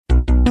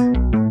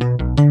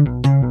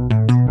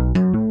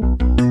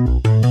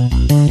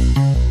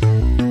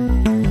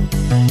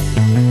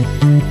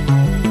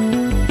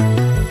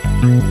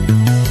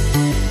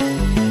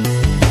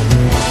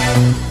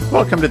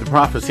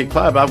Prophecy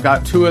Club. I've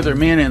got two other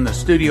men in the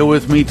studio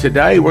with me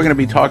today. We're going to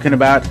be talking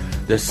about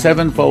the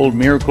Seven-fold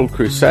Miracle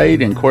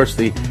Crusade. And, of course,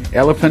 the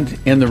elephant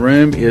in the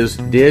room is,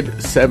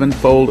 did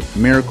sevenfold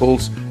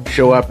miracles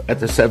show up at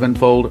the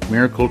Seven-fold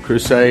Miracle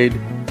Crusade?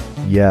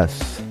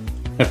 Yes.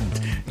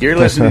 You're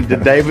listening to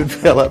David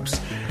Phillips,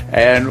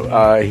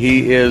 and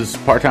he is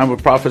part-time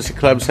with Prophecy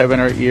Club, 7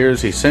 or 8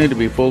 years. He's soon to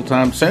be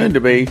full-time, soon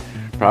to be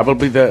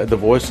probably the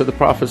voice of the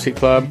Prophecy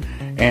Club.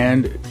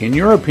 And in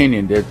your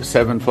opinion, did the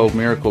sevenfold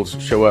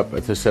miracles show up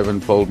at the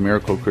Seven-fold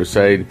Miracle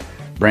Crusade,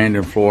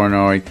 Brandon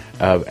Flournoy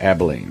of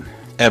Abilene?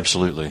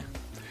 Absolutely.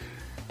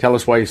 Tell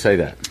us why you say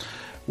that.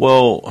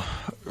 Well,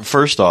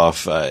 first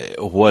off,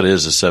 what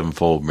is a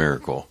sevenfold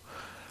miracle?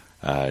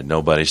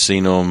 Nobody's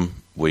seen them.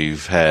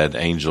 We've had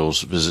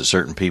angels visit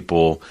certain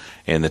people,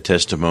 and the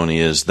testimony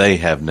is they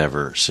have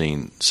never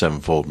seen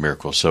sevenfold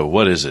miracles. So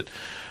what is it?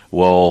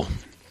 Well,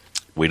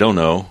 we don't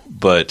know,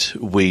 but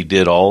we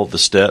did all the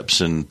steps,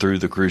 and through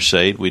the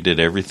crusade, we did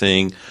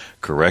everything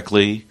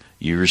correctly.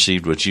 You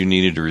received what you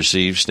needed to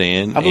receive,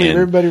 Stan. I believe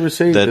everybody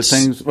received the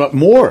things, well,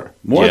 more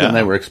than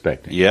they were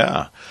expecting.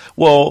 Yeah.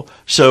 Well,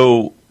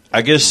 so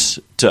I guess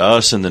to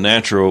us in the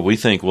natural, we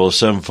think, well, a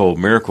sevenfold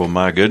miracle,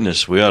 my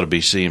goodness, we ought to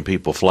be seeing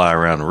people fly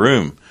around the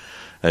room.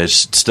 It's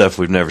stuff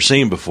we've never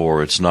seen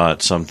before. It's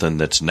not something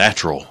that's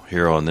natural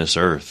here on this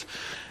earth.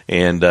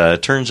 And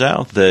it turns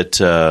out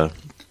that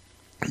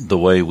the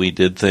way we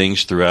did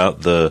things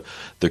throughout the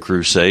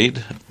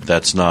crusade,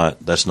 that's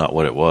not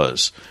what it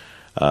was.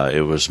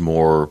 It was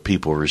more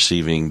people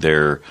receiving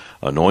their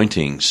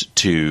anointings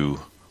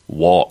to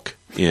walk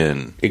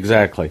in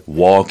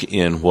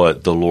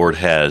what the Lord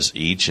has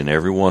each and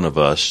every one of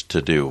us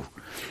to do.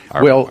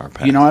 Our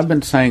path. I've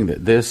been saying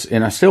that this,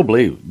 and I still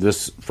believe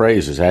this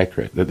phrase is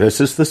accurate, that this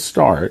is the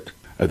start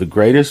of the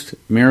greatest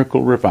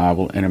miracle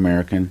revival in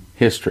American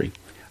history.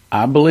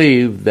 I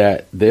believe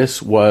that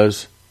this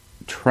was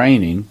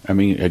training. I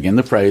mean, again,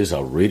 the phrase,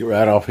 I'll read it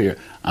right off here.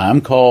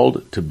 I'm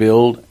called to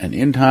build an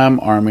end-time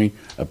army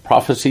of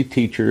prophecy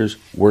teachers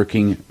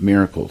working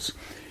miracles.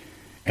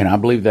 And I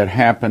believe that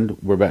happened.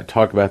 We're about to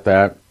talk about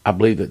that. I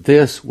believe that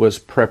this was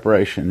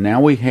preparation. Now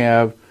we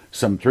have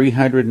some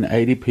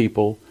 380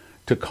 people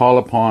to call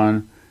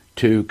upon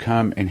to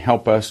come and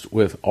help us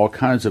with all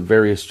kinds of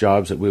various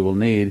jobs that we will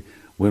need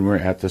when we're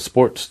at the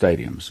sports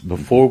stadiums.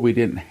 Before, we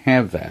didn't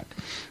have that.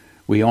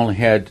 We only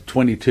had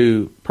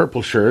 22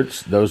 purple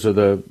shirts. Those are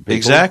the people.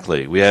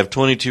 Exactly. We have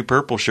 22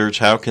 purple shirts.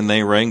 How can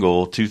they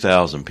wrangle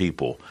 2,000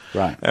 people?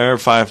 Right. Or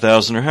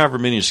 5,000 or however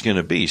many it's going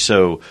to be.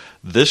 So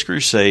this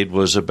crusade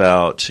was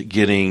about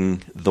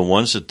getting the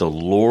ones that the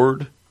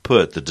Lord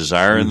put the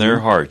desire in their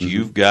heart. Mm-hmm.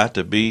 You've got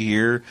to be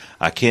here.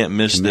 I can't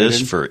miss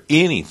this for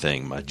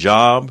anything. My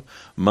job,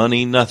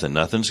 money, nothing.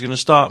 Nothing's going to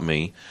stop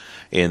me.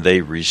 And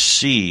they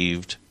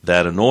received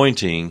that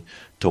anointing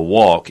to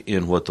walk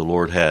in what the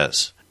Lord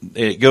has.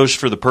 It goes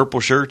for the purple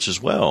shirts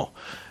as well.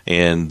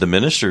 And the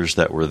ministers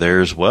that were there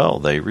as well,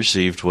 they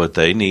received what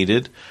they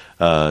needed,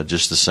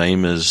 just the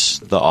same as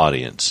the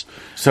audience.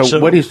 So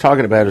what he's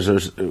talking about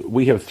is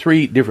we have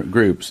 3 different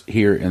groups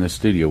here in the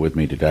studio with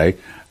me today.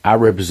 I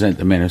represent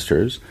the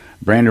ministers.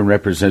 Brandon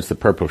represents the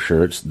purple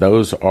shirts.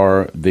 Those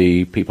are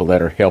the people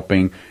that are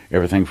helping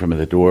everything from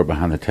the door,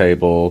 behind the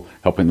table,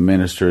 helping the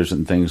ministers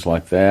and things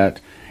like that.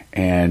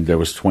 And there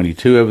was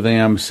 22 of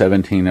them.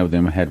 17 of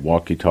them had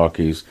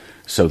walkie-talkies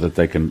so that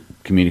they can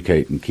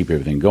communicate and keep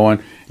everything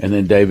going. And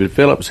then David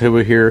Phillips, who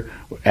were here,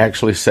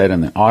 actually sat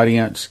in the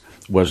audience,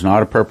 was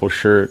not a purple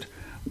shirt,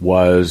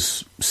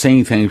 was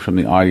seeing things from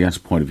the audience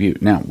point of view.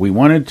 Now, we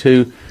wanted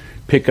to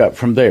pick up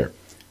from there.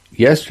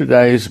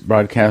 Yesterday's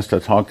broadcast, I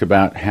talked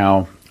about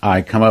how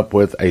I come up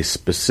with a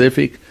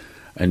specific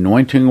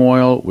anointing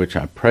oil, which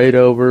I prayed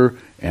over,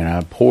 and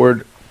I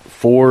poured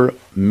 4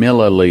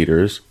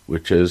 milliliters,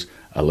 which is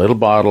a little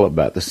bottle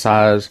about the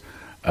size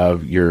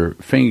of your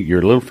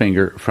little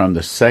finger from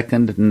the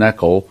second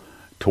knuckle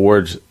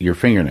towards your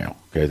fingernail.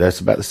 Okay, that's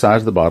about the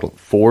size of the bottle,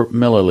 4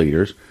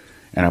 milliliters,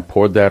 and I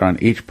poured that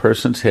on each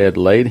person's head,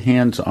 laid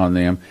hands on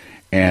them,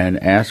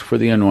 and asked for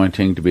the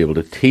anointing to be able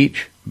to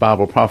teach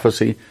Bible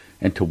prophecy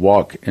and to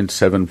walk in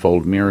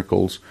sevenfold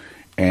miracles.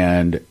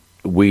 And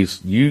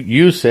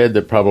you said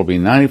that probably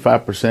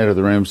 95% of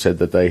the room said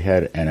that they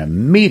had an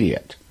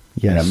immediate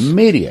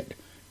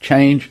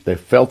change. They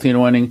felt the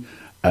anointing.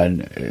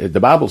 And the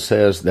Bible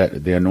says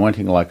that the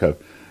anointing like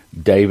of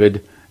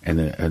David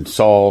and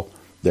Saul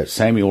that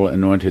Samuel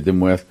anointed them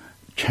with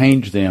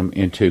changed them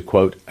into,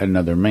 quote,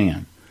 another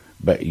man.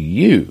 But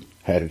you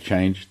had a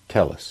change.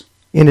 Tell us.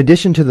 In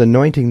addition to the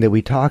anointing that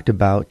we talked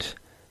about,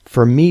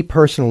 for me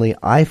personally,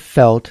 I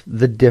felt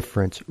the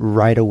difference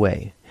right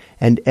away.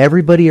 And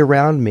everybody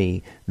around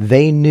me,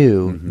 they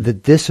knew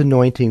that this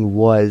anointing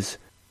was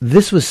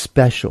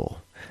special.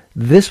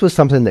 This was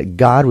something that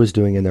God was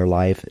doing in their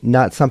life,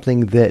 not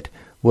something that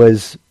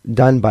was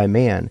done by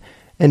man.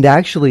 And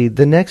actually,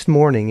 the next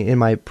morning, in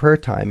my prayer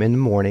time in the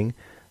morning,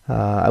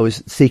 I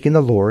was seeking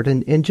the Lord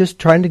and just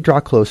trying to draw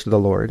close to the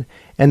Lord.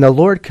 And the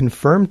Lord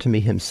confirmed to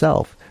me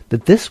himself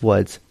that this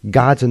was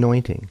God's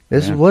anointing.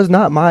 This was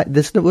not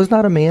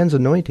a man's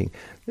anointing.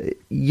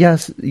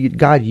 yes,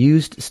 God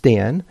used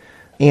Stan,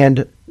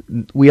 and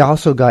we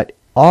also got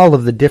all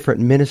of the different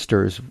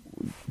ministers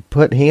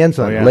laid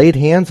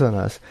hands on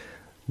us,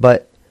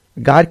 but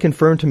God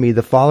confirmed to me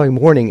the following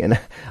morning, and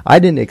I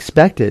didn't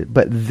expect it,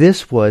 but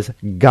this was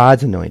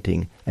God's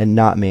anointing and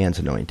not man's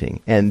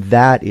anointing. And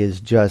that is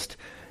just,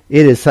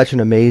 it is such an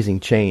amazing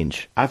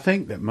change. I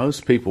think that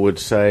most people would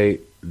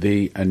say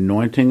the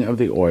anointing of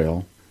the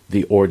oil,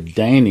 the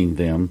ordaining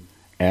them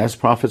as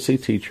prophecy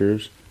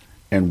teachers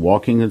and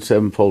walking in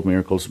sevenfold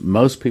miracles,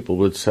 most people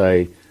would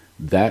say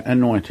that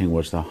anointing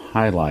was the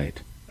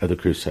highlight of the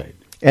crusade.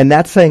 And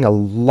that's saying a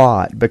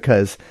lot,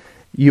 because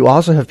you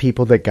also have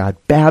people that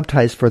got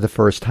baptized for the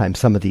first time,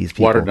 some of these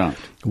people.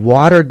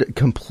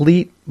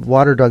 Complete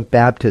water dunked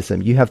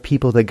baptism. You have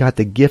people that got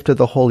the gift of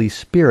the Holy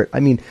Spirit.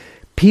 I mean,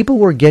 people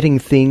were getting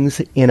things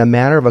in a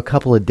matter of a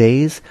couple of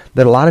days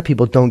that a lot of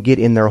people don't get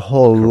in their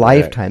whole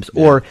lifetimes.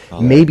 Yeah. Or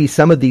maybe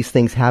some of these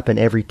things happen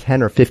every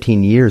 10 or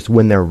 15 years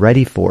when they're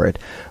ready for it.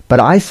 But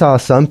I saw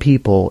some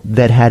people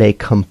that had a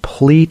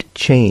complete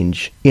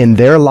change in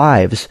their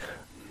lives,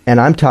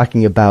 and I'm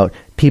talking about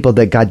people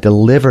that got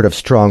delivered of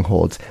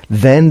strongholds.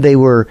 Then they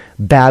were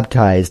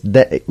baptized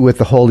with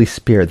the Holy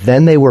Spirit.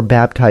 Then they were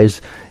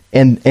baptized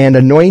and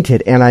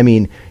anointed. And I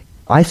mean,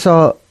 I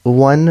saw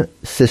one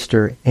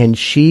sister, and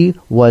she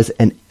was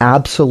an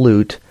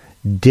absolute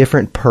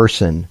different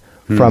person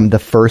from the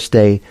first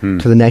day to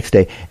the next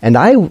day. And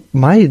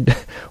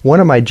one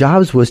of my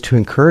jobs was to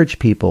encourage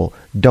people,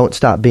 don't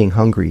stop being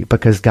hungry,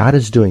 because God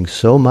is doing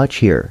so much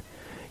here.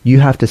 You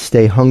have to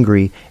stay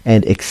hungry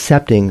and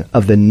accepting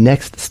of the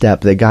next step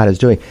that God is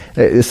doing.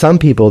 Some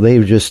people, they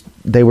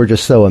were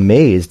just so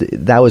amazed.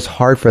 That was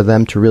hard for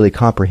them to really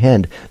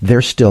comprehend.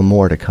 There's still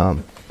more to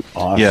come.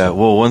 Awesome. Yeah,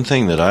 well, one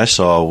thing that I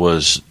saw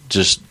was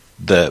just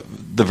that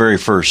the very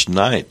first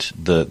night,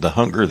 the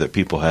hunger that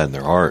people had in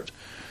their heart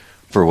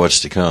for what's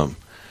to come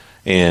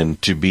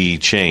and to be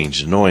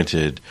changed,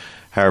 anointed,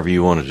 however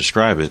you want to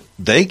describe it,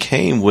 they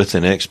came with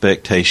an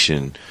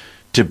expectation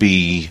to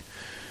be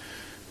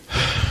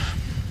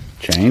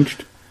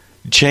changed.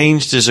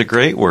 Changed is a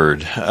great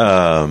word,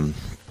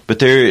 but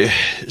there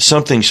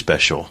something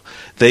special.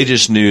 They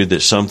just knew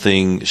that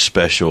something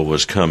special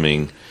was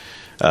coming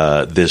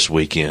this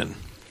weekend,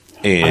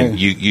 and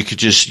you could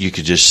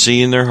just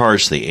see in their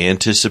hearts the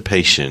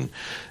anticipation,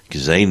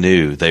 because they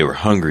knew they were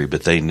hungry,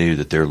 but they knew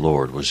that their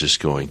Lord was just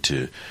going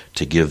to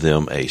give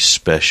them a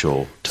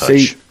special touch.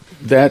 See,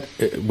 that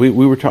we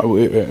were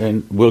talking,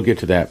 and we'll get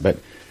to that. But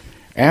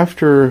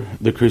after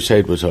the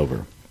crusade was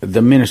over,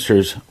 the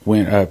ministers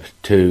went up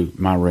to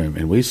my room,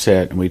 and we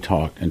sat and we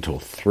talked until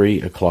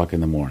 3 o'clock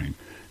in the morning.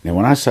 Now,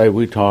 when I say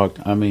we talked,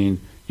 I mean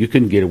you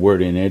couldn't get a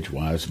word in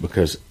edgewise,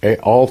 because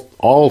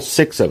all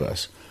six of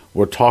us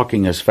were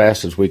talking as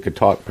fast as we could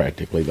talk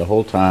practically the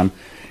whole time.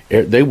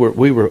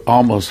 We were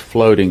almost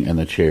floating in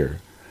the chair.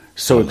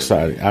 So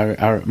excited.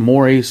 Our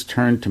Maurice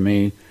turned to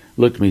me,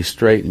 looked me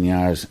straight in the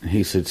eyes, and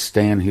he said,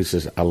 "Stan," he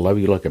says, "I love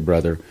you like a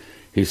brother."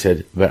 He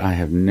said, "But I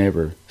have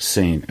never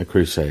seen a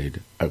crusade,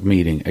 a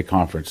meeting, a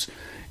conference.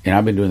 And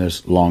I've been doing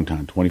this a long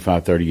time,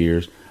 25, 30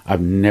 years.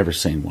 I've never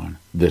seen one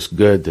this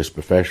good, this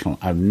professional.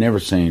 I've never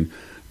seen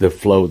the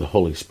flow of the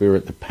Holy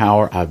Spirit, the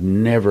power. I've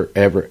never,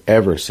 ever,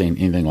 ever seen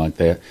anything like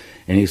that."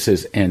 And he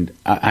says, and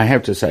I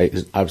have to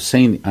say, I've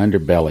seen the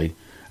underbelly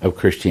of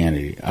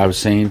Christianity. I've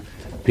seen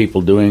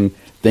people doing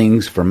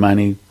things for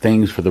money,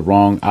 things for the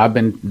wrong. I've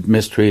been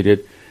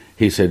mistreated.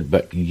 He said,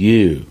 but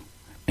you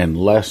and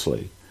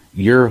Leslie,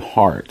 your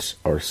hearts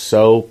are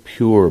so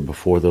pure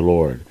before the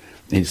Lord.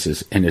 And he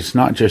says, and it's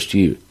not just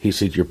you. He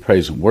said, your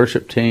praise and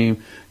worship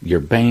team, your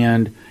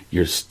band,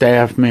 your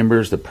staff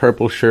members, the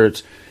purple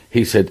shirts.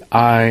 He said,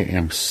 I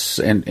am,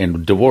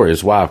 and Devore,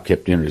 his wife,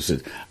 kept doing it. He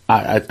said,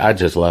 I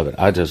just love it.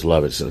 I just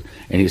love it. So,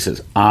 and he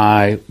says,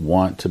 I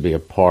want to be a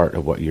part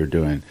of what you're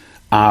doing.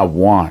 I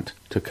want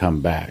to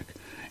come back.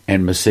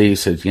 And Massey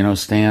says, you know,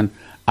 Stan,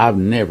 I've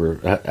been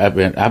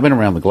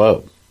around the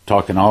globe,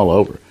 talking all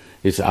over.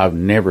 He said, I've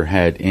never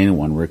had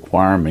anyone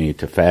require me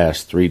to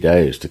fast 3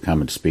 days to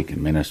come and speak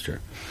and minister.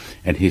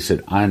 And he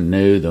said, I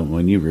knew that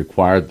when you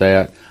required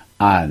that,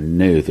 I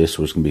knew this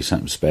was going to be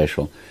something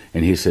special.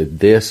 And he said,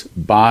 this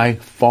by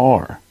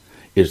far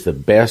is the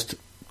best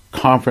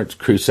conference,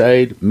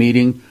 crusade,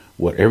 meeting,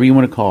 whatever you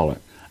want to call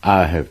it,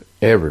 I have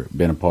ever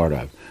been a part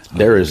of.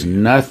 There is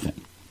nothing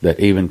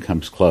that even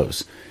comes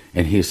close.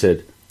 And he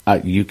said,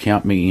 you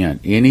count me in.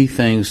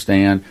 Anything,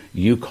 Stan,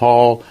 you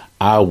call,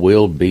 I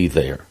will be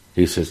there.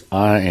 He says,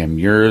 I am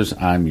yours.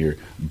 I'm your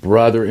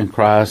brother in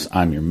Christ.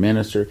 I'm your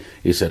minister.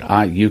 He said,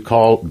 you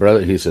call,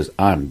 brother. He says,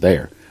 I'm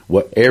there.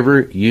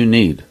 Whatever you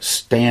need,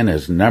 Stan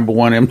is number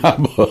one in my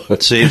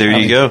book. See, there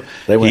you go.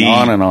 They went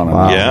on and on and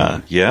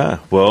on. Yeah.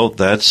 Well,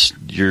 that's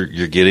you're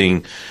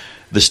getting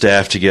the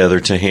staff together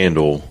to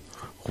handle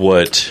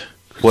what's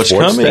Sports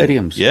coming.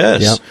 Stadiums.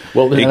 Yes. Yep.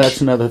 Well,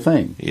 that's another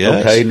thing.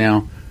 Yes. Okay,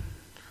 now,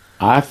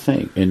 I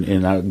think,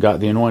 and I got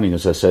the anointing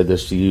as I said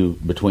this to you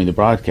between the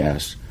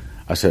broadcasts,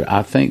 I said,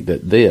 I think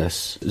that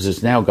this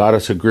has now got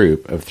us a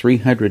group of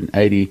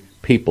 380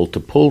 people to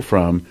pull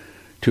from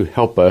to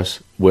help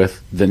us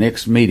with the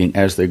next meeting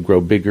as they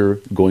grow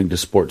bigger, going to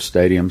sports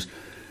stadiums.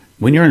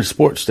 When you're in a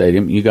sports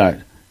stadium, you got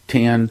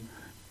 10,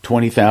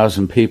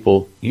 20,000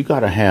 people. You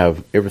got to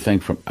have everything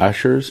from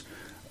ushers,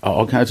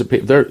 all kinds of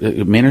people. They're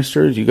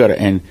ministers. You got to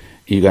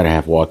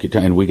have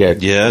walkie-talkies. And we got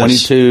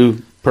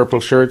 22 purple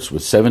shirts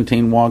with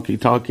 17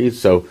 walkie-talkies.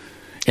 So,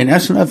 and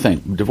that's another thing.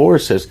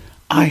 Devorah says,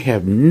 I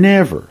have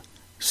never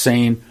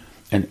seen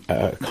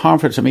a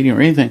conference, a meeting,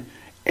 or anything,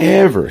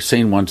 ever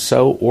seen one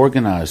so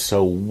organized,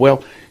 so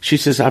well. She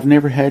says, I've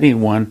never had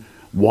anyone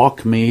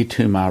walk me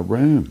to my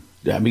room.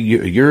 I mean,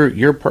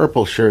 your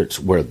purple shirts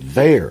were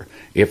there.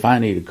 If I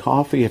needed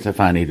coffee, if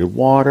I needed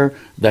water,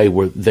 they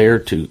were there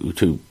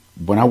to.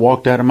 When I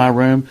walked out of my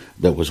room,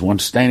 there was one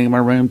standing in my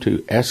room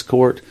to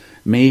escort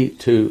me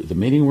to the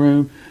meeting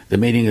room. The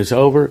meeting is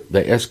over.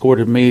 They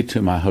escorted me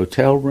to my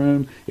hotel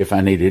room if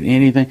I needed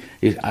anything.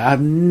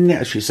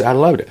 She said, I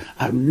loved it.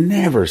 I've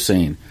never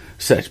seen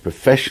such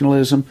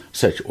professionalism,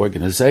 such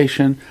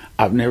organization.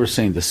 I've never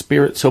seen the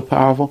Spirit so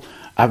powerful.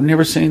 I've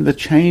never seen the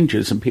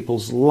changes in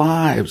people's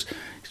lives.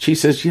 She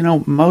says,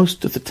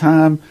 most of the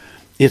time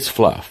it's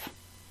fluff.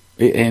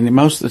 And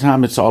most of the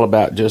time it's all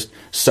about just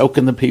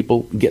soaking the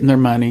people, getting their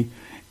money,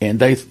 and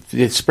they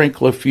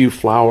sprinkle a few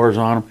flowers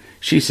on them.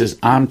 She says,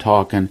 I'm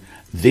talking,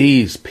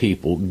 these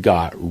people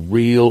got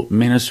real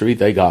ministry.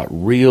 They got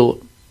real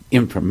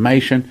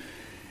information.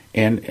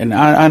 And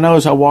I know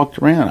as I walked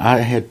around, I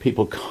had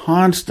people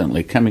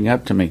constantly coming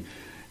up to me.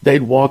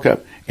 They'd walk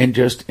up and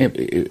just,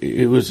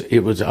 it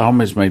was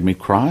almost made me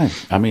cry.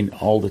 I mean,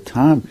 all the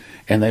time.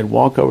 And they'd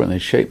walk over and they'd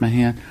shake my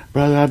hand.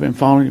 Brother, I've been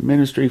following your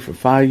ministry for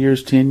 5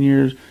 years, 10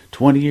 years,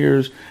 20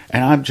 years.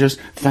 And I'm just,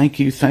 thank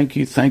you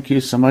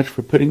so much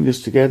for putting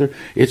this together.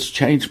 It's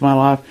changed my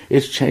life.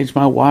 It's changed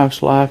my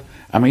wife's life.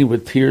 I mean,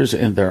 with tears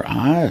in their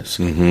eyes.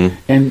 Mm-hmm.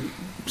 And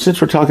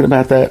since we're talking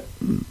about that,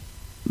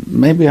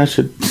 maybe I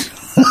should.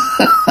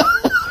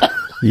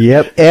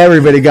 Yep,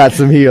 everybody got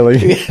some healing.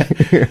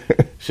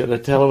 Should I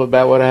tell them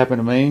about what happened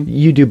to me?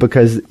 You do,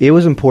 because it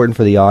was important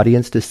for the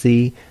audience to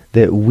see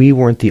that we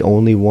weren't the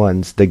only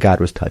ones that God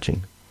was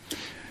touching.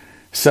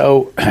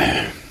 So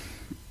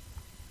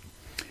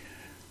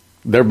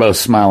they're both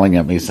smiling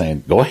at me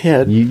saying, go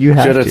ahead. You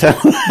have Should to. I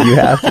tell You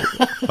have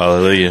to.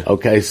 Hallelujah.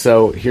 Okay,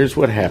 so here's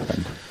what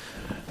happened.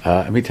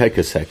 Let me take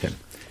a second.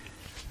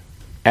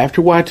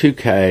 After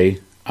Y2K,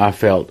 I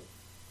felt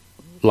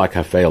like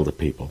I failed the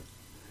people.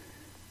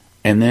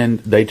 And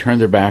then they turned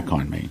their back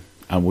on me.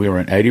 We were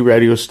in 80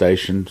 radio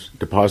stations,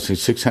 depositing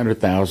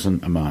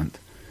 $600,000 a month.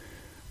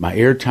 My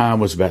airtime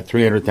was about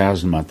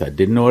 $300,000 a month. I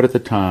didn't know it at the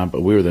time,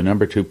 but we were the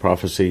number 2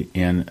 prophecy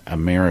in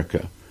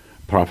America,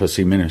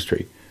 prophecy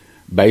ministry,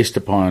 based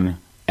upon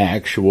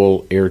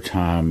actual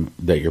airtime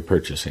that you're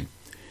purchasing.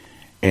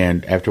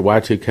 And after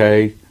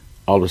Y2K,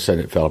 all of a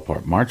sudden it fell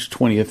apart. March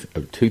 20th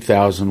of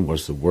 2000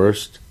 was the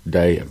worst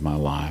day of my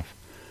life.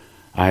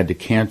 I had to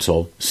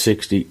cancel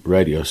 60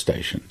 radio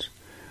stations.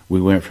 We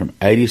went from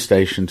 80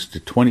 stations to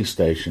 20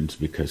 stations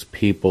because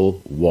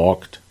people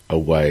walked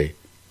away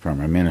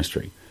from our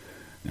ministry.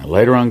 Now,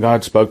 later on,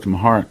 God spoke to my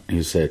heart.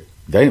 He said,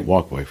 they didn't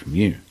walk away from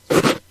you.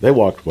 They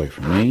walked away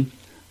from me.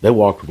 They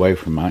walked away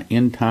from my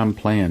end-time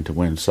plan to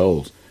win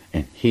souls.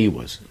 And he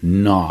was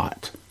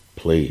not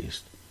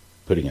pleased,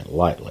 putting it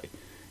lightly.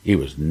 He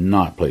was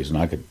not pleased.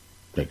 And I could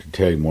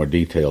tell you more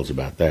details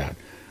about that.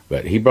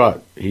 But he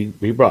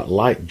brought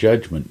light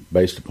judgment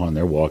based upon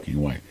their walking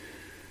away.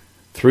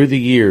 Through the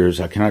years,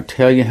 I cannot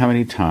tell you how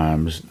many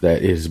times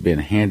that it has been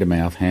hand to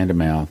mouth,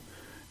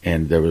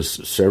 and there was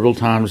several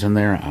times in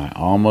there I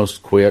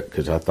almost quit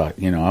because I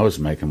thought, I was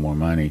making more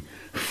money.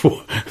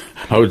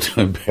 I was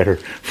doing better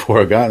before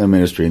I got in the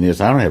ministry and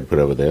this. I don't have to put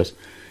up with this.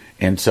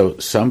 And so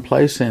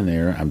someplace in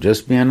there, I'm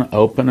just being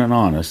open and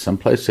honest,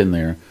 someplace in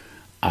there,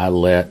 I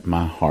let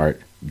my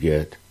heart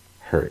get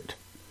hurt.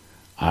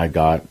 I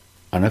got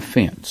an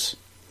offense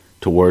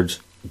towards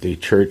the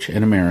church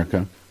in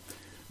America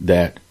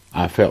that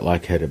I felt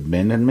like had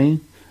abandoned me.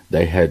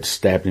 They had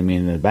stabbed me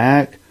in the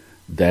back.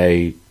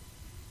 They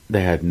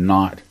had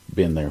not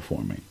been there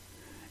for me.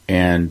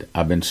 And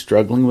I've been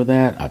struggling with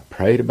that. I've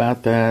prayed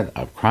about that.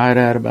 I've cried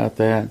out about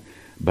that.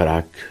 But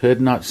I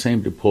could not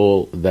seem to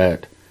pull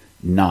that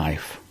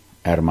knife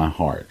out of my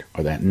heart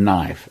or that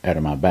knife out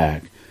of my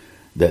back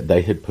that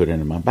they had put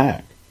into my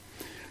back.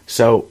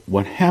 So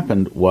what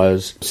happened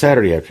was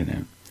Saturday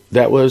afternoon.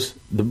 That was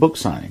the book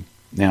signing.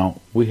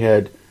 Now, we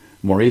had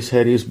Maurice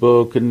had his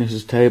book and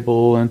his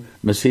table, and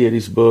Missy had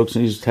his books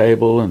and his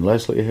table, and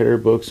Leslie had her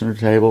books and her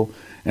table,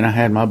 and I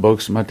had my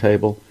books on my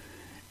table.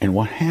 And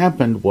what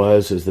happened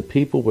was, as the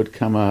people would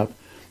come up,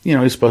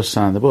 he's supposed to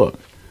sign the book.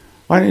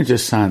 Why didn't you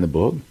just sign the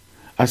book?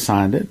 I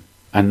signed it.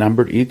 I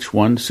numbered each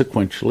one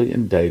sequentially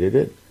and dated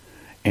it.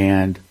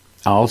 And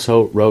I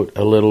also wrote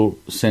a little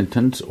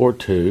sentence or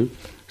two.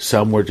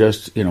 Some were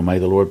just, may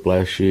the Lord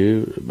bless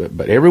you.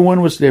 But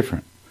everyone was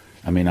different.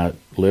 I mean, I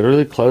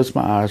literally closed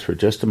my eyes for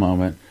just a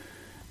moment.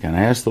 And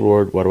I asked the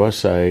Lord, what do I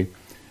say?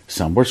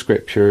 Some were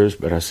scriptures,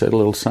 but I said a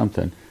little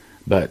something.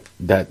 But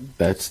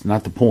that's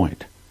not the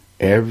point.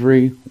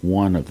 Every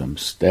one of them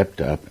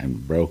stepped up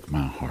and broke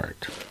my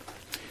heart.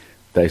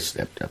 They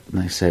stepped up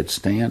and they said,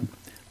 Stan,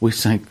 we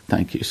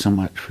thank you so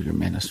much for your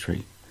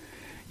ministry.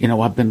 You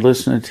know, I've been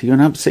listening to you,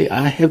 and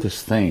I have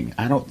this thing.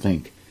 I don't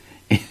think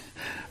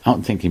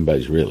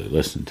anybody's really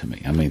listening to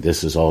me. I mean,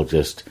 this is all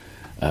just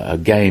a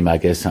game, I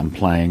guess I'm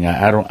playing.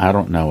 I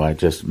don't know.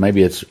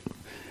 Maybe it's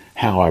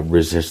how I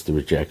resist the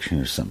rejection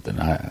or something.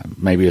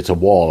 Maybe it's a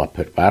wall I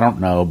put. I don't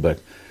know, but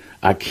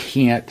I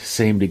can't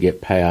seem to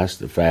get past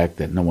the fact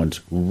that no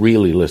one's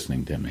really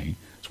listening to me.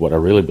 It's what I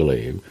really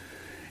believe,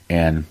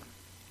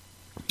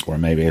 or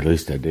maybe at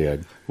least I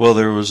did. Well,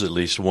 there was at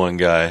least one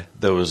guy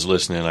that was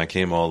listening. I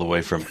came all the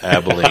way from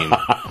Abilene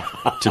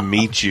to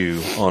meet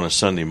you on a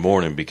Sunday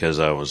morning because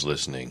I was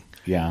listening.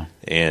 Yeah.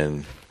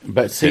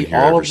 But see,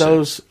 all of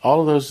those,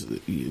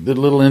 the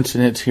little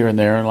incidents here and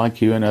there,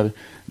 like you and other,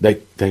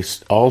 they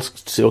all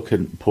still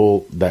couldn't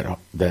pull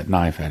that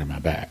knife out of my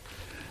back.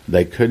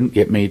 They couldn't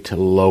get me to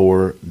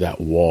lower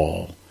that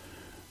wall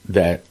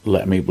that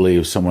let me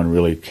believe someone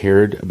really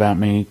cared about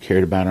me,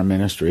 cared about our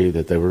ministry,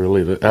 that they were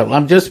really...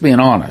 I'm just being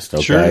honest,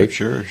 okay?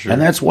 Sure.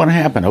 And that's what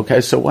happened, okay?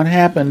 So what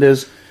happened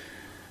is,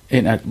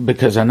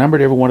 because I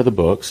numbered every one of the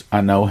books,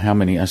 I know how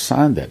many I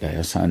signed that day.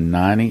 I signed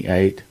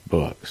 98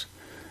 books.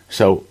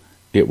 So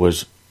it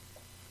was,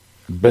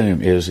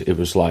 boom, it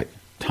was like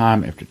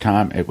time after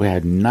time. We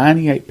had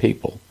 98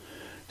 people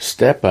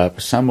step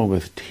up, some of them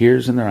with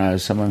tears in their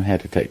eyes, some of them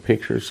had to take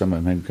pictures, some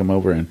of them had to come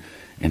over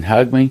and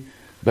hug me.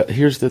 But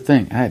here's the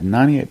thing. I had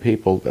 98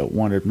 people that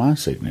wanted my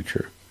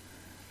signature.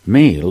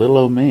 Me, little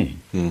old me.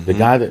 Mm-hmm. The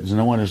guy that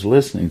no one is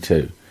listening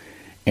to.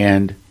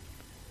 And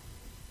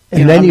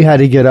then you had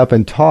to get up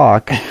and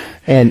talk.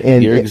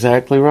 And you're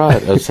exactly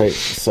right. I say,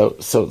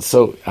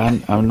 so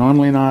I'm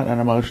normally not an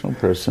emotional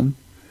person,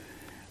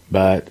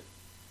 but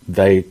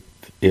it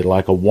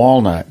like a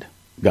walnut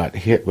got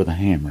hit with a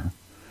hammer.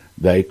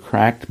 They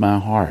cracked my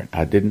heart.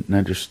 I didn't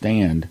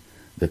understand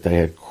that they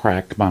had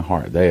cracked my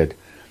heart.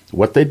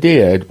 What they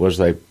did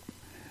was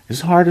it's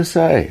hard to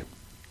say.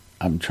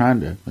 I'm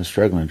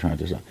struggling trying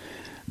to say.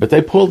 But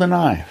they pulled a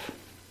knife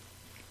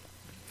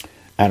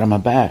out of my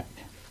back.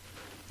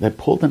 They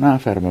pulled the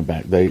knife out of my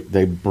back.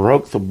 They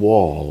broke the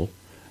wall.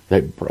 They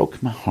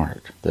broke my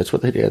heart. That's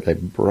what they did. They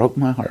broke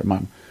my heart.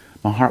 My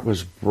heart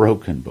was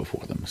broken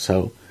before them.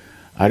 So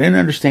I didn't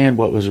understand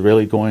what was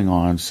really going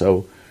on.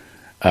 So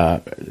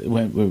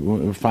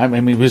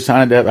when we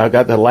signed up, I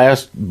got the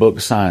last book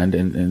signed,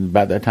 and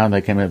about that time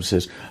they came up and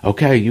says,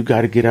 okay, you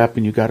got to get up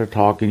and you got to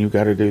talk and you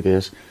got to do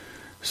this.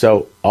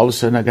 So all of a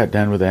sudden I got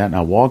done with that, and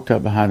I walked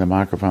up behind the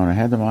microphone. I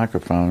had the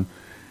microphone,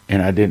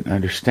 and I didn't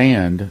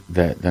understand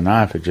that the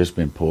knife had just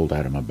been pulled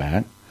out of my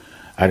back.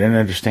 I didn't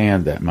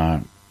understand that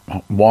my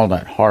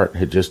walnut heart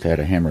had just had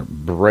a hammer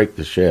break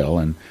the shell,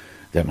 and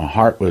that my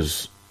heart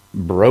was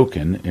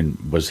broken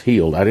and was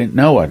healed. I didn't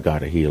know I'd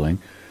got a healing.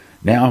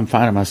 Now I'm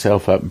finding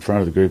myself up in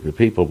front of the group of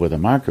people with a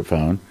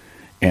microphone,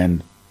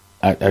 and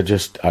I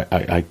just broke.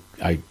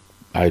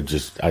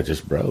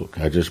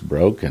 I just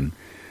broke, and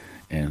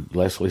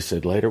Leslie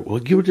said later,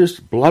 "Well, you were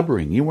just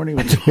blubbering. You weren't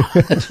even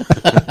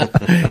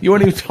you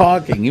weren't even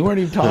talking. You weren't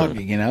even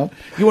talking. You know,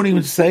 you weren't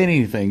even saying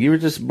anything. You were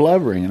just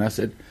blubbering." And I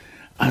said,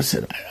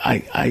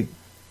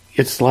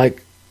 it's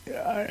like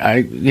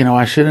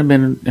I should have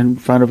been in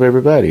front of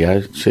everybody.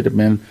 I should have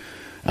been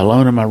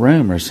alone in my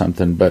room or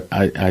something, but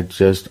I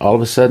just, all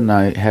of a sudden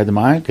I had the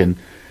mic, and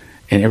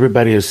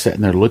everybody is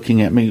sitting there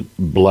looking at me,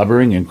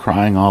 blubbering and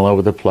crying all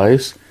over the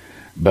place.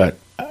 But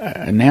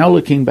now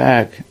looking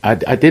back, I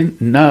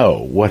didn't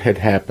know what had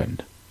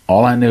happened.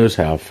 All I knew is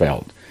how I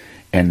felt.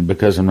 And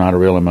because I'm not a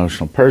real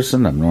emotional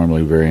person, I'm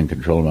normally very in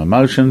control of my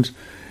emotions,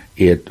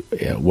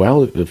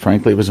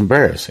 frankly, it was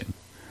embarrassing.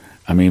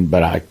 I mean,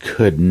 but I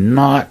could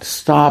not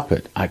stop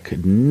it.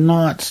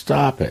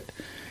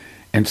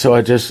 And so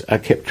I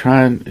kept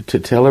trying to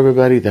tell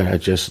everybody that I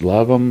just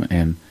love them,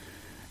 and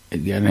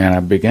I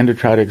began to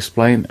try to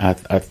explain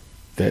that I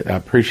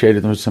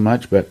appreciated them so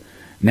much. But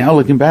now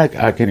looking back,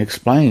 I can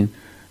explain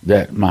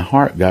that my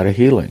heart got a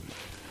healing.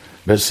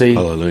 But see,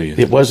 Hallelujah.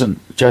 It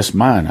wasn't just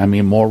mine. I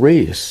mean,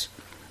 Maurice,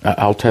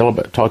 I'll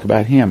talk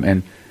about him,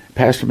 and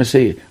Pastor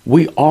Massey.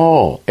 We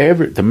all,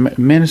 the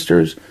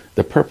ministers,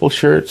 the purple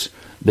shirts,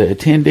 the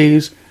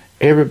attendees,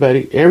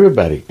 everybody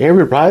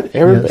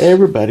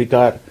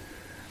got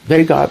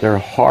their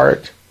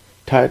heart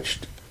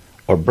touched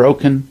or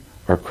broken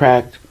or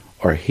cracked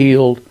or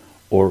healed,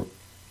 or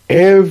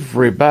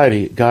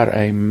everybody got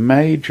a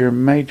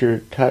major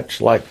touch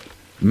like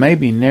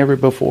maybe never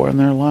before in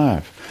their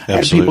life. Absolutely.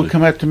 And people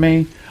come up to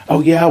me,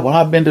 oh yeah, well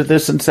I've been to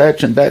this and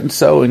such and that and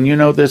so, and you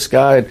know this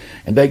guy,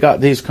 and they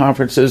got these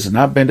conferences and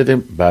I've been to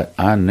them, but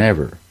I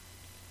never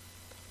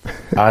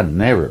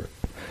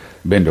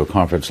been to a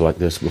conference like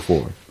this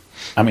before.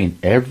 I mean,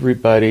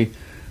 everybody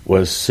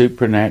was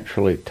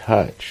supernaturally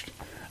touched.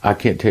 I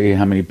can't tell you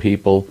how many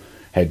people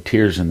had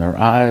tears in their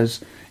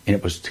eyes, and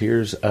it was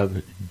tears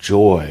of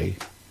joy.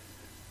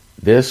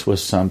 This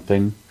was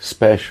something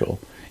special.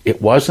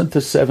 It wasn't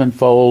the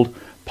sevenfold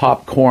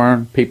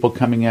popcorn, people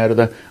coming out of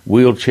the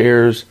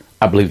wheelchairs.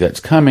 I believe that's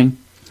coming.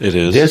 It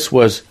is. This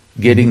was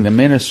getting the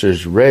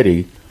ministers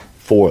ready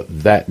for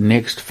that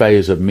next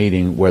phase of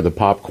meeting where the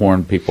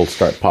popcorn people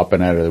start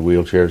popping out of the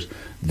wheelchairs.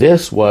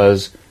 This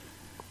was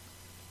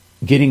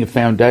getting a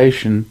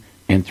foundation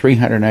in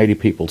 380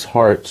 people's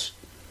hearts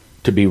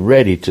to be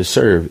ready to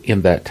serve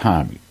in that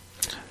time.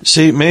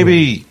 See,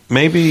 maybe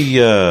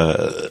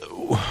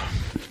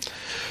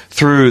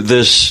through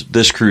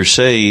this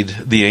crusade,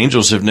 the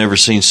angels have never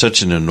seen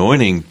such an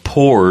anointing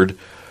poured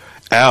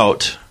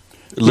out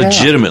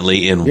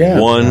legitimately in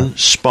one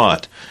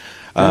spot.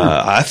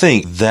 I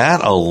think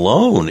that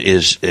alone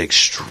is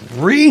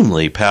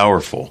extremely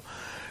powerful.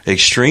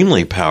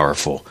 Extremely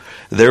powerful.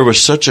 There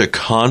was such a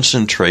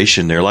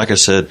concentration there. Like I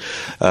said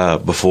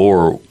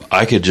before,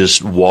 I could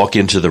just walk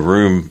into the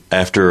room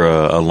after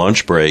a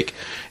lunch break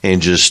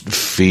and just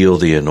feel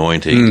the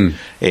anointing,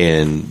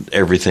 and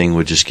everything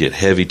would just get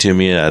heavy to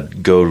me.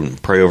 I'd go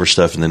and pray over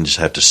stuff and then just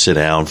have to sit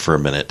down for a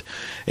minute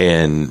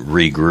and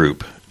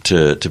regroup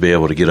to be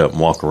able to get up and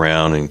walk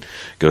around and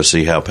go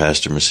see how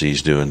Pastor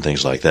Massey's doing,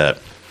 things like that.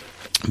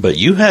 But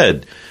you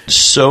had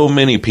so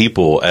many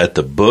people at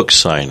the book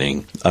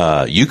signing,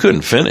 you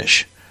couldn't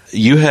finish.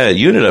 You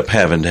ended up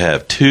having to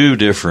have three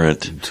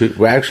different book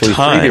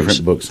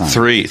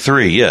signings.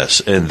 Three,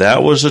 yes. And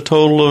that was a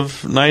total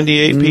of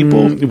 98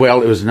 people?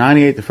 Well, it was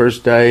 98 the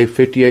first day,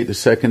 58 the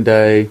second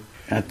day,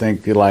 I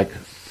think like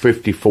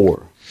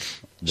 54.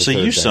 So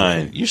you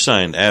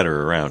signed at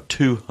or around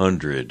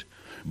 200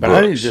 But books.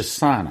 I didn't just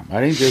sign them.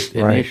 I didn't just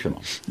initial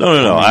them.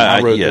 No.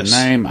 I wrote the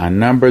name, I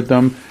numbered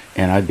them,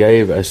 and I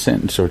gave a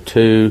sentence or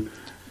two,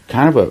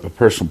 kind of a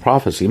personal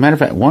prophecy. Matter of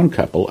fact, one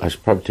couple, I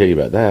should probably tell you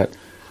about that.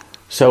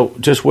 So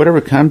just whatever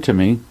come to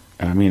me,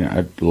 I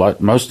mean,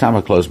 most time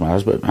I close my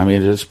eyes, but I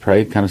mean, I just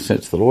prayed, kind of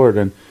sensed the Lord.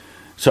 And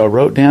so I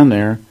wrote down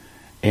there,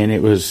 and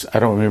it was, I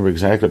don't remember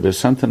exactly, but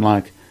something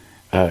like,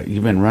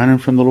 you've been running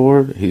from the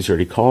Lord. He's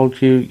already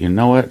called you. You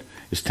know it.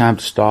 It's time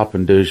to stop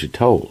and do as you're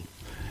told.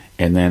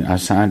 And then I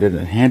signed it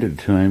and handed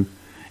it to him,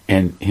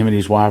 and him and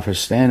his wife are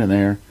standing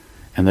there,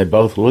 and they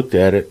both looked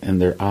at it,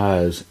 and their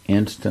eyes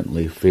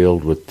instantly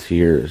filled with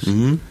tears,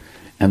 and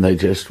they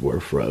just were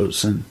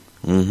frozen.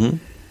 And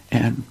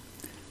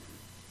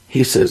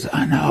he says,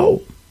 I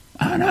know.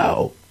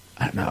 I've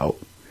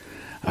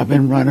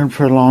been running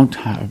for a long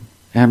time.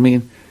 I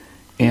mean,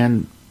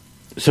 and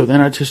so then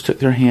I just took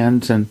their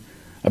hands, and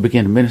I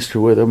began to minister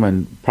with them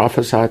and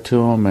prophesy to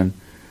them, and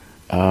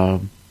I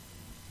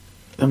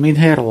mean,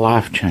 he had a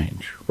life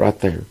change right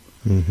there.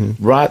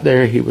 Right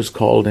there, he was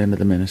called into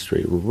the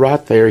ministry.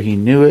 Right there, he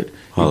knew it.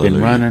 He'd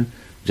been running.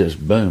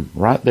 Just boom.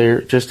 Right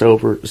there, just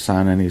over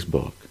signing his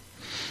book.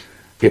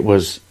 It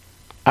was,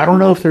 I don't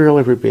know if there will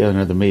ever be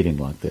another meeting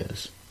like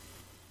this.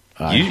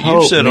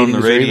 You've said on the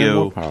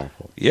radio,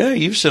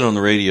 you've said on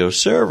the radio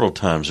several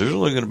times, there's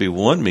only going to be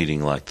one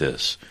meeting like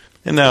this.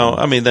 And now,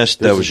 I mean, that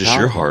was just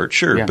your heart,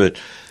 sure. Yeah. But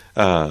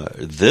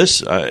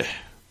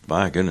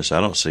my goodness,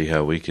 I don't see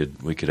how we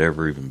could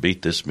ever even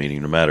beat this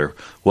meeting, no matter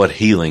what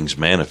healings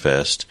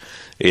manifest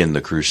in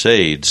the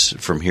Crusades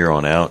from here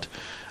on out.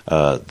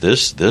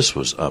 This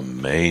was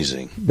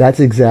amazing. That's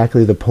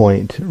exactly the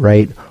point,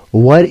 right?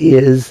 What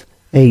is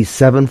a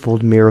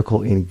sevenfold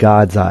miracle in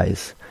God's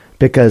eyes?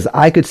 Because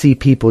I could see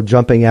people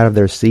jumping out of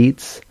their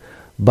seats,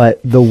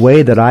 but the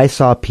way that I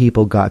saw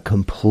people got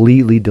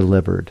completely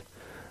delivered,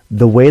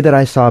 the way that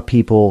I saw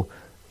people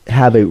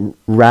have a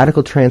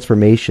radical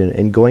transformation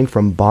and going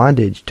from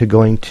bondage to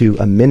going to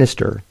a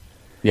minister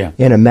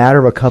in a matter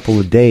of a couple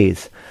of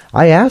days.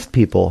 I asked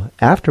people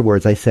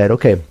afterwards, I said,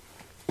 okay,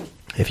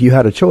 if you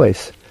had a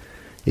choice,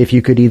 if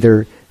you could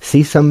either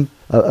see some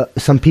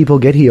people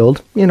get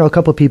healed, a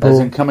couple of people... As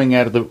in coming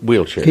out of the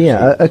wheelchair.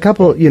 Yeah, a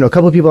couple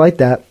of people like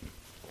that.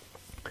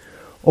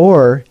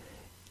 Or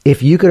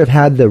if you could have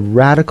had the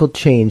radical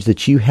change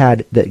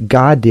that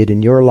God did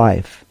in your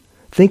life.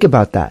 Think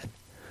about that.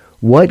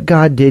 What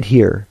God did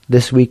here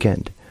this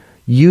weekend,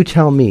 you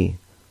tell me,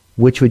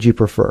 which would you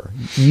prefer?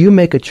 You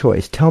make a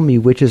choice. Tell me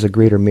which is a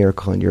greater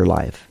miracle in your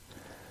life.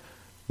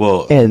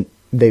 Well, and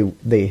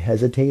they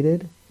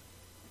hesitated,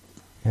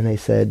 and they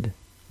said,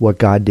 what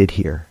God did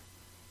here.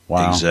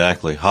 Wow.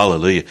 Exactly.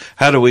 Hallelujah.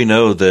 How do we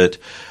know that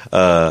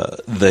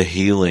the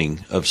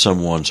healing of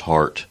someone's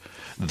heart,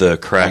 the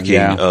cracking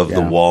of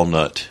the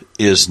walnut,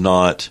 is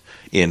not,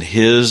 in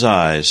His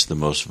eyes, the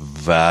most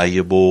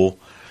valuable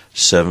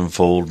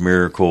sevenfold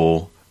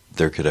miracle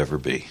there could ever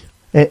be?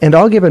 And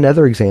I'll give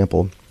another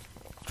example.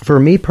 For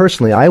me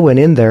personally, I went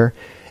in there,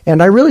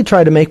 and I really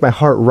tried to make my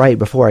heart right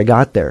before I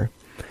got there.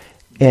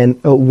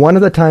 And one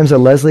of the times that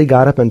Leslie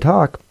got up and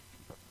talked,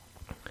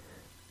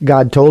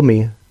 God told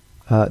me,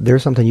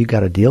 there's something you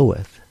got to deal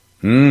with.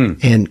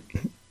 And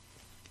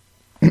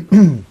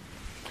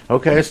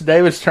okay, it's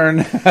David's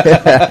turn.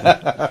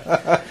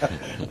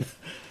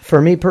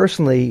 For me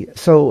personally,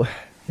 so,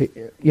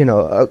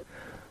 a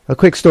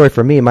quick story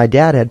for me. My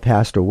dad had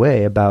passed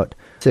away about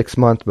 6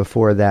 months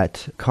before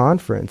that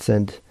conference,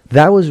 and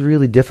that was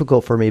really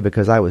difficult for me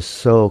because I was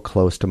so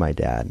close to my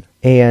dad.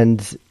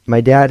 And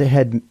my dad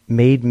had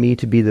made me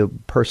to be the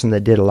person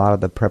that did a lot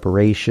of the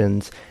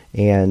preparations,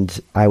 and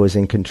I was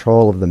in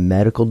control of the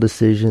medical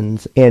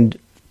decisions. And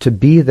to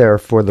be there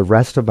for the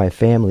rest of my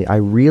family, I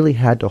really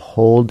had to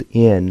hold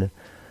in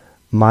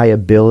my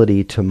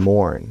ability to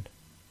mourn.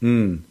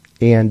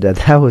 And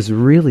that was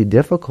really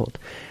difficult.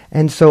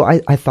 And so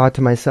I thought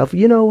to myself,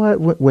 you know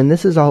what, when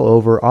this is all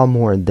over, I'll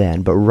mourn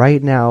then. But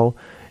right now,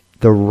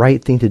 the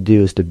right thing to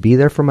do is to be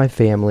there for my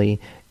family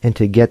and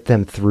to get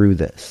them through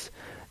this.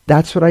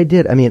 That's what I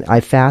did. I mean,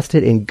 I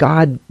fasted, and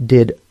God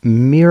did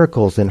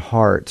miracles in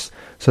hearts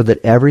so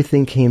that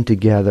everything came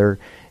together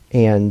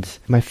and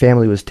my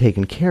family was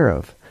taken care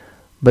of.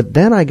 But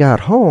then I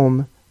got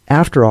home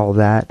after all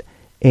that,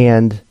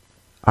 and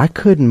I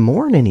couldn't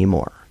mourn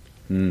anymore.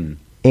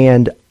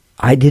 And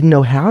I didn't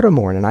know how to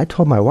mourn. And I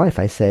told my wife,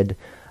 I said,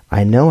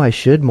 I know I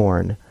should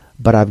mourn,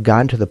 but I've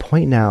gotten to the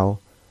point now,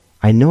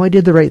 I know I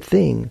did the right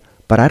thing,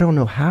 but I don't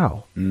know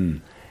how.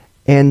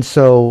 And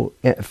so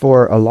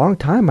for a long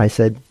time I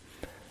said,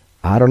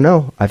 I don't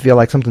know. I feel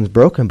like something's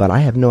broken, but I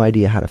have no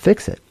idea how to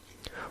fix it.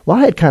 Well,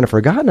 I had kind of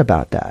forgotten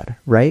about that,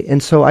 right?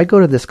 And so I go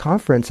to this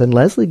conference, and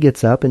Leslie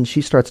gets up and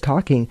she starts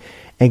talking,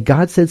 and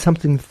God said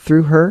something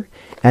through her,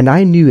 and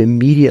I knew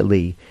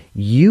immediately,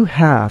 you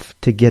have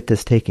to get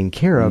this taken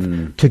care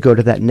of to go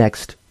to that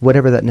next,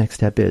 whatever that next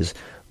step is,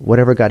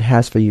 whatever God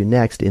has for you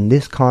next in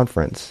this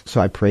conference. So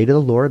I prayed to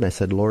the Lord, and I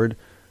said, Lord,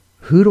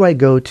 who do I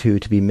go to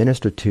be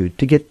ministered to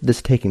get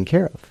this taken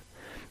care of?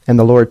 And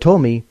the Lord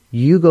told me,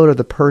 you go to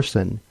the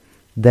person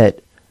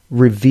that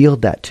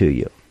revealed that to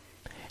you.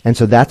 And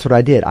so that's what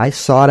I did. I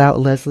sought out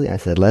Leslie. I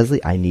said,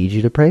 Leslie, I need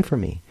you to pray for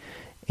me.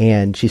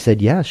 And she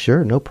said, yeah,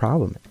 sure, no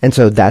problem. And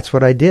so that's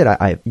what I did.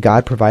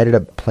 God provided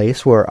a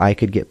place where I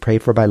could get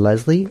prayed for by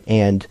Leslie,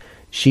 and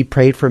she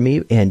prayed for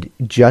me, and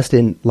just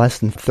in less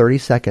than 30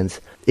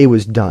 seconds, it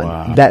was done.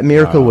 Wow. That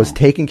miracle was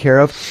taken care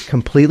of,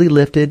 completely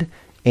lifted,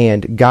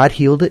 and God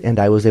healed it, and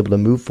I was able to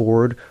move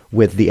forward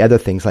with the other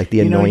things like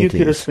the anointings. You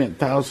could have spent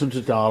thousands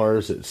of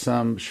dollars at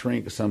some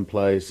shrink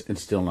someplace and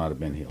still not have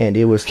been healed. And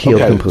it was healed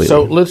completely.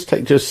 So let's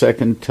take just a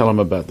second, tell them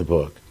about the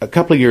book. A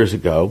couple of years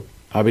ago,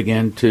 I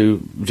began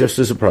to, just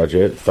as a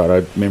project, thought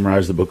I'd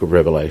memorize the book of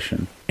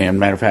Revelation. And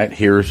matter of fact,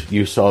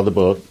 you saw the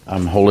book.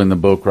 I'm holding the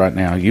book right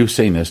now. You've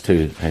seen this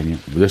too, haven't you?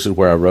 This is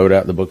where I wrote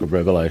out the book of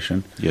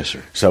Revelation. Yes,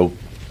 sir. So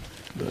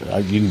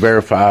you can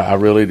verify I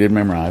really did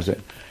memorize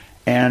it.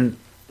 And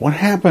what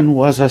happened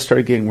was I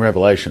started getting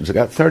revelations. I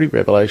got 30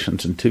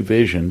 revelations and 2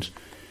 visions.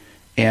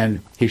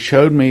 And he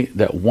showed me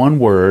that one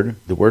word,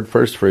 the word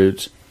first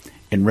fruits,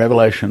 in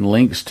Revelation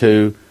links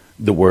to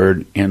the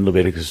word in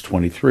Leviticus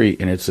 23,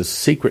 and it's a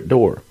secret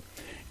door.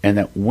 And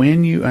that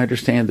when you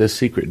understand this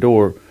secret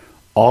door,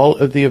 all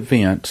of the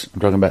events,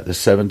 I'm talking about the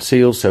 7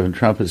 seals, 7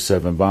 trumpets,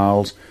 7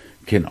 vials,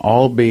 can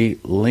all be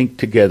linked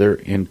together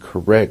in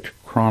correct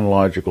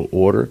chronological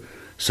order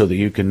so that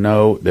you can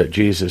know that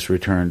Jesus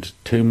returns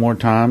 2 more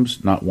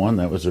times, not one.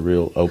 That was a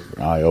real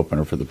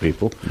eye-opener for the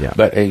people. Yeah.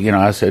 But,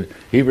 I said,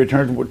 he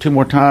returned 2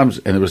 more times,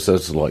 and it was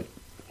just like,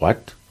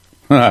 what?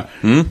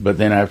 But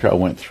then after I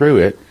went through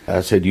it,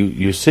 I said,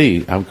 you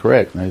see, I'm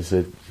correct. And they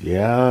said,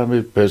 yeah,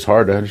 it's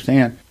hard to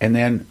understand. And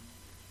then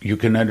you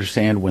can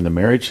understand when the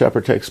marriage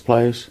supper takes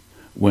place,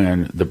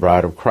 when the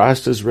bride of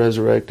Christ is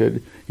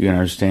resurrected. You can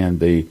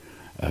understand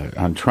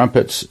on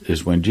trumpets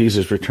is when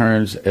Jesus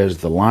returns as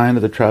the Lion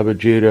of the tribe of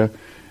Judah.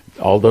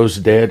 All those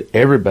dead,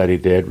 everybody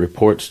dead,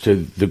 reports to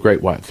the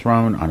great white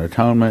throne on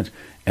atonement,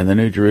 and the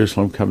New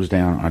Jerusalem comes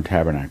down on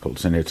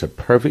tabernacles. And it's a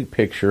perfect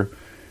picture.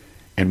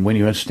 And when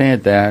you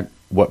understand that,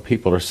 what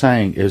people are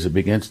saying is it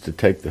begins to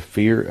take the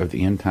fear of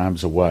the end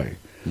times away.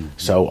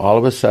 So all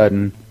of a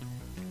sudden,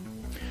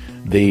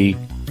 the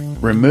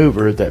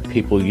remover that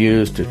people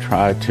use to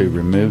try to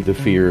remove the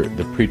fear,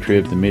 the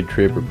pre-trib, the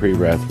mid-trib, or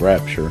pre-wrath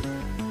rapture,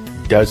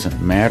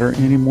 doesn't matter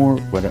anymore.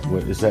 What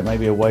is that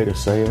maybe a way to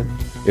say it?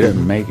 It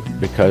doesn't make it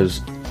because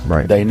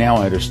they now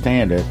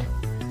understand it,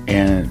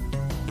 and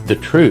the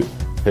truth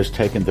has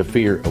taken the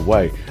fear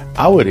away.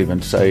 I would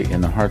even say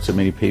in the hearts of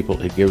many people,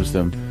 it gives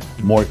them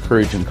more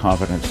courage and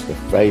confidence to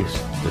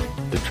face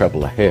the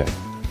trouble ahead.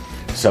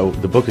 So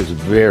the book is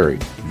very,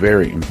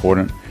 very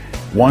important.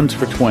 1's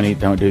for 20,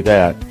 don't do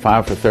that.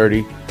 5 for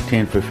 30,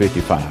 10 for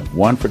 55.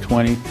 1 for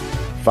 20,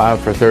 5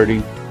 for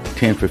 30,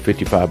 10 for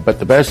 55. But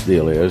the best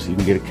deal is you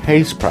can get a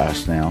case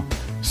price now,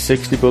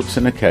 60 books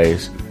in a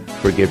case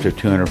for a gift of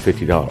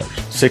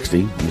 $250.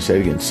 60, let me say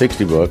it again,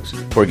 60 books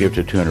for a gift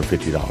of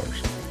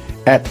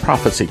 $250 at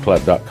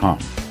prophecyclub.com.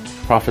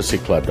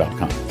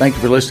 prophecyclub.com. Thank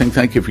you for listening.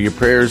 Thank you for your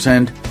prayers,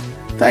 and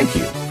thank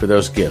you for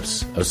those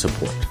gifts of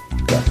support.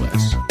 God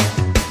bless.